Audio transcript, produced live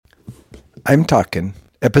I'm Talking,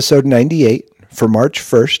 episode 98 for March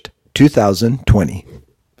 1st, 2020.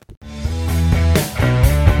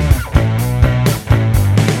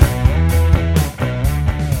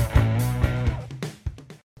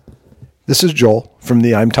 This is Joel from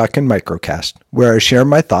the I'm Talking Microcast, where I share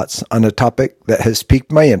my thoughts on a topic that has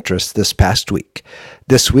piqued my interest this past week.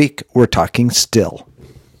 This week, we're talking still.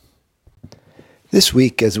 This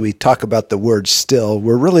week, as we talk about the word still,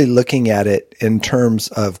 we're really looking at it in terms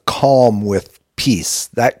of calm with peace,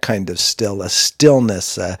 that kind of still, a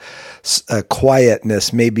stillness, a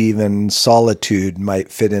quietness, maybe even solitude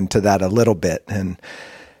might fit into that a little bit. And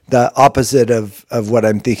the opposite of what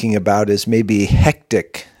I'm thinking about is maybe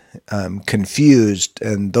hectic, confused,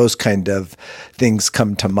 and those kind of things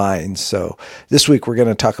come to mind. So this week we're going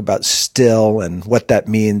to talk about still and what that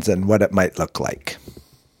means and what it might look like.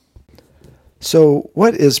 So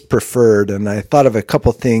what is preferred? And I thought of a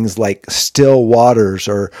couple things like still waters,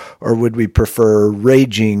 or would we prefer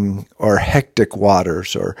raging or hectic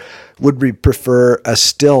waters? Or would we prefer a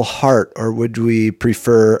still heart, or would we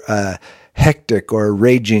prefer a hectic or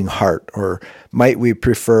raging heart? Or might we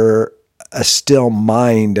prefer a still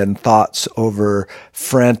mind and thoughts over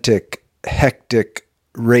frantic, hectic,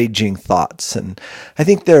 raging thoughts? And I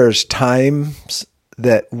think there's times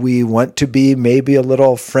that we want to be maybe a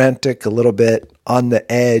little frantic, a little bit on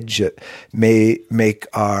the edge. It may make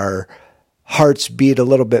our hearts beat a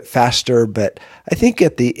little bit faster, but I think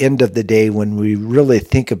at the end of the day, when we really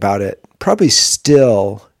think about it, probably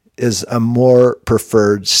still is a more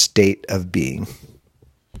preferred state of being.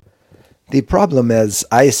 The problem, as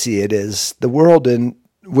I see it, is the world in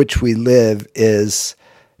which we live is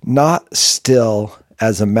not still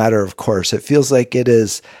as a matter of course. It feels like it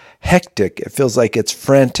is hectic. It feels like it's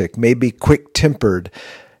frantic, maybe quick-tempered,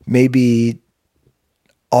 maybe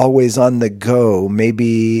always on the go,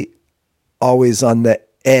 maybe always on the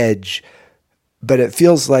edge. But it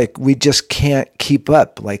feels like we just can't keep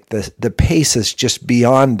up, like the pace is just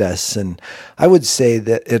beyond us. And I would say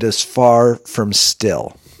that it is far from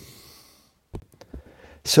still.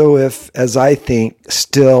 So if, as I think,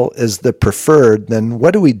 still is the preferred, then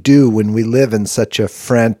what do we do when we live in such a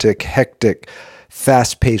frantic, hectic,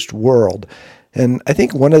 fast-paced world? And I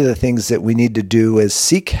think one of the things that we need to do is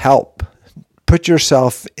seek help. Put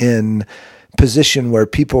yourself in position where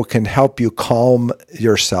people can help you calm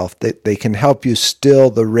yourself, that they can help you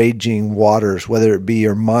still the raging waters, whether it be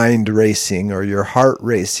your mind racing or your heart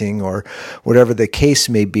racing or whatever the case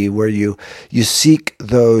may be, where you seek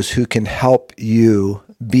those who can help you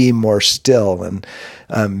be more still. And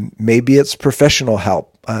maybe it's professional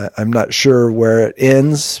help. I'm not sure where it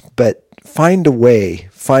ends, but find a way,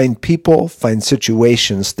 find people, find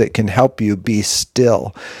situations that can help you be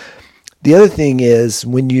still. The other thing is,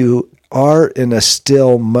 when you are in a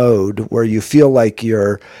still mode where you feel like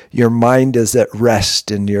your mind is at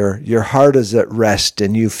rest and your heart is at rest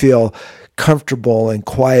and you feel comfortable and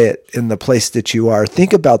quiet in the place that you are,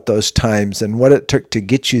 think about those times and what it took to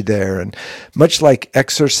get you there. And much like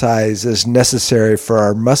exercise is necessary for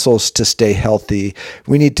our muscles to stay healthy,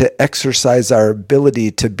 we need to exercise our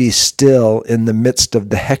ability to be still in the midst of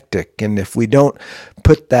the hectic. And if we don't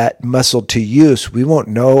put that muscle to use, we won't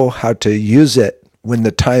know how to use it when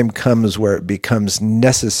the time comes where it becomes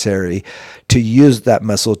necessary to use that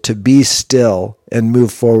muscle to be still and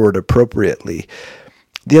move forward appropriately.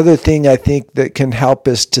 The other thing I think that can help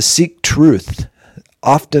is to seek truth.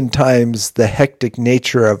 Oftentimes, the hectic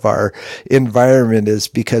nature of our environment is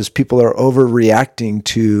because people are overreacting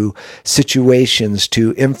to situations,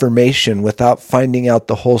 to information, without finding out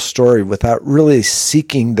the whole story, without really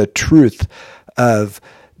seeking the truth of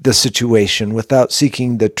the situation, without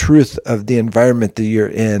seeking the truth of the environment that you're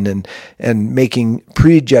in, and making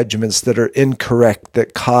prejudgments that are incorrect,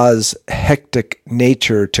 that cause hectic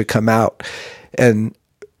nature to come out. And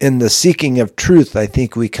in the seeking of truth, I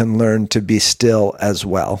think we can learn to be still as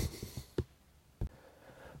well.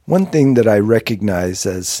 One thing that I recognize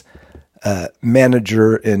as a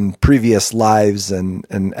manager in previous lives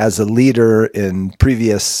and as a leader in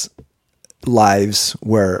previous lives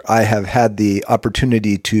where I have had the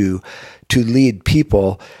opportunity to lead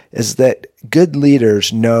people is that good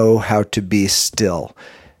leaders know how to be still.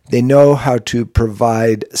 They know how to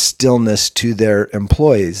provide stillness to their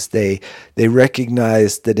employees. They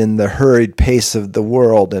recognize that in the hurried pace of the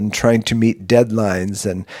world and trying to meet deadlines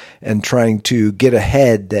and trying to get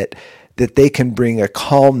ahead, that they can bring a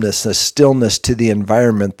calmness, a stillness to the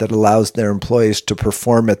environment that allows their employees to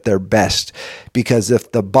perform at their best. Because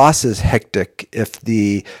if the boss is hectic, if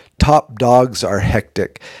the top dogs are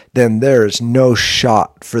hectic, then there is no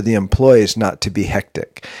shot for the employees not to be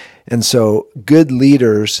hectic. And so good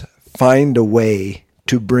leaders find a way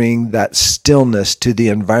to bring that stillness to the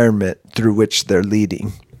environment through which they're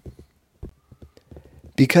leading.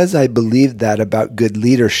 Because I believe that about good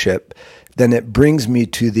leadership, then it brings me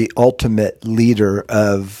to the ultimate leader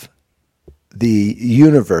of the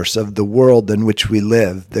universe, of the world in which we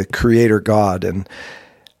live, the Creator God. And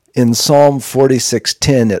in Psalm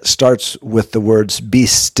 46:10, it starts with the words, "Be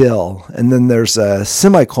still." And then there's a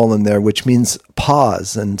semicolon there, which means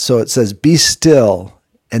pause. And so it says, "Be still,"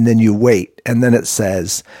 and then you wait. And then it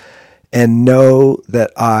says, "And know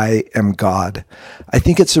that I am God." I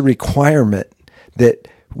think it's a requirement that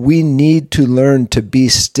we need to learn to be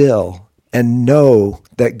still and know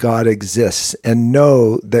that God exists, and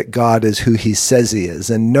know that God is who he says he is,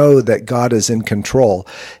 and know that God is in control.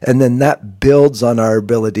 And then that builds on our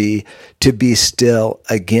ability to be still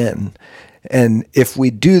again. And if we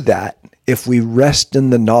do that, if we rest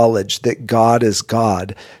in the knowledge that God is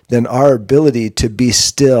God, then our ability to be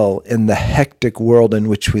still in the hectic world in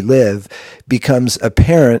which we live becomes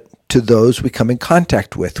apparent to those we come in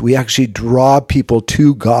contact with. We actually draw people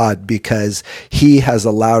to God because he has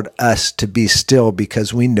allowed us to be still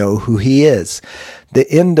because we know who he is. The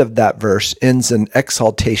end of that verse ends in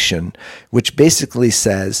exaltation, which basically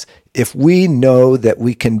says, if we know that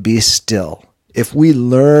we can be still, if we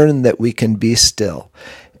learn that we can be still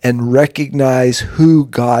and recognize who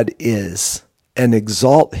God is and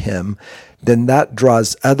exalt him, then that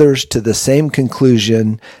draws others to the same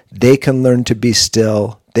conclusion. They can learn to be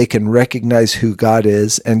still. They can recognize who God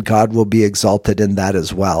is, and God will be exalted in that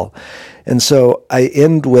as well. And so I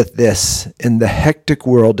end with this: in the hectic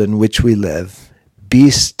world in which we live, be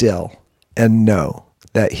still and know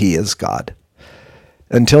that he is God.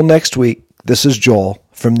 Until next week, this is Joel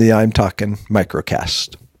from the I'm Talking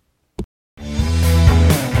Microcast.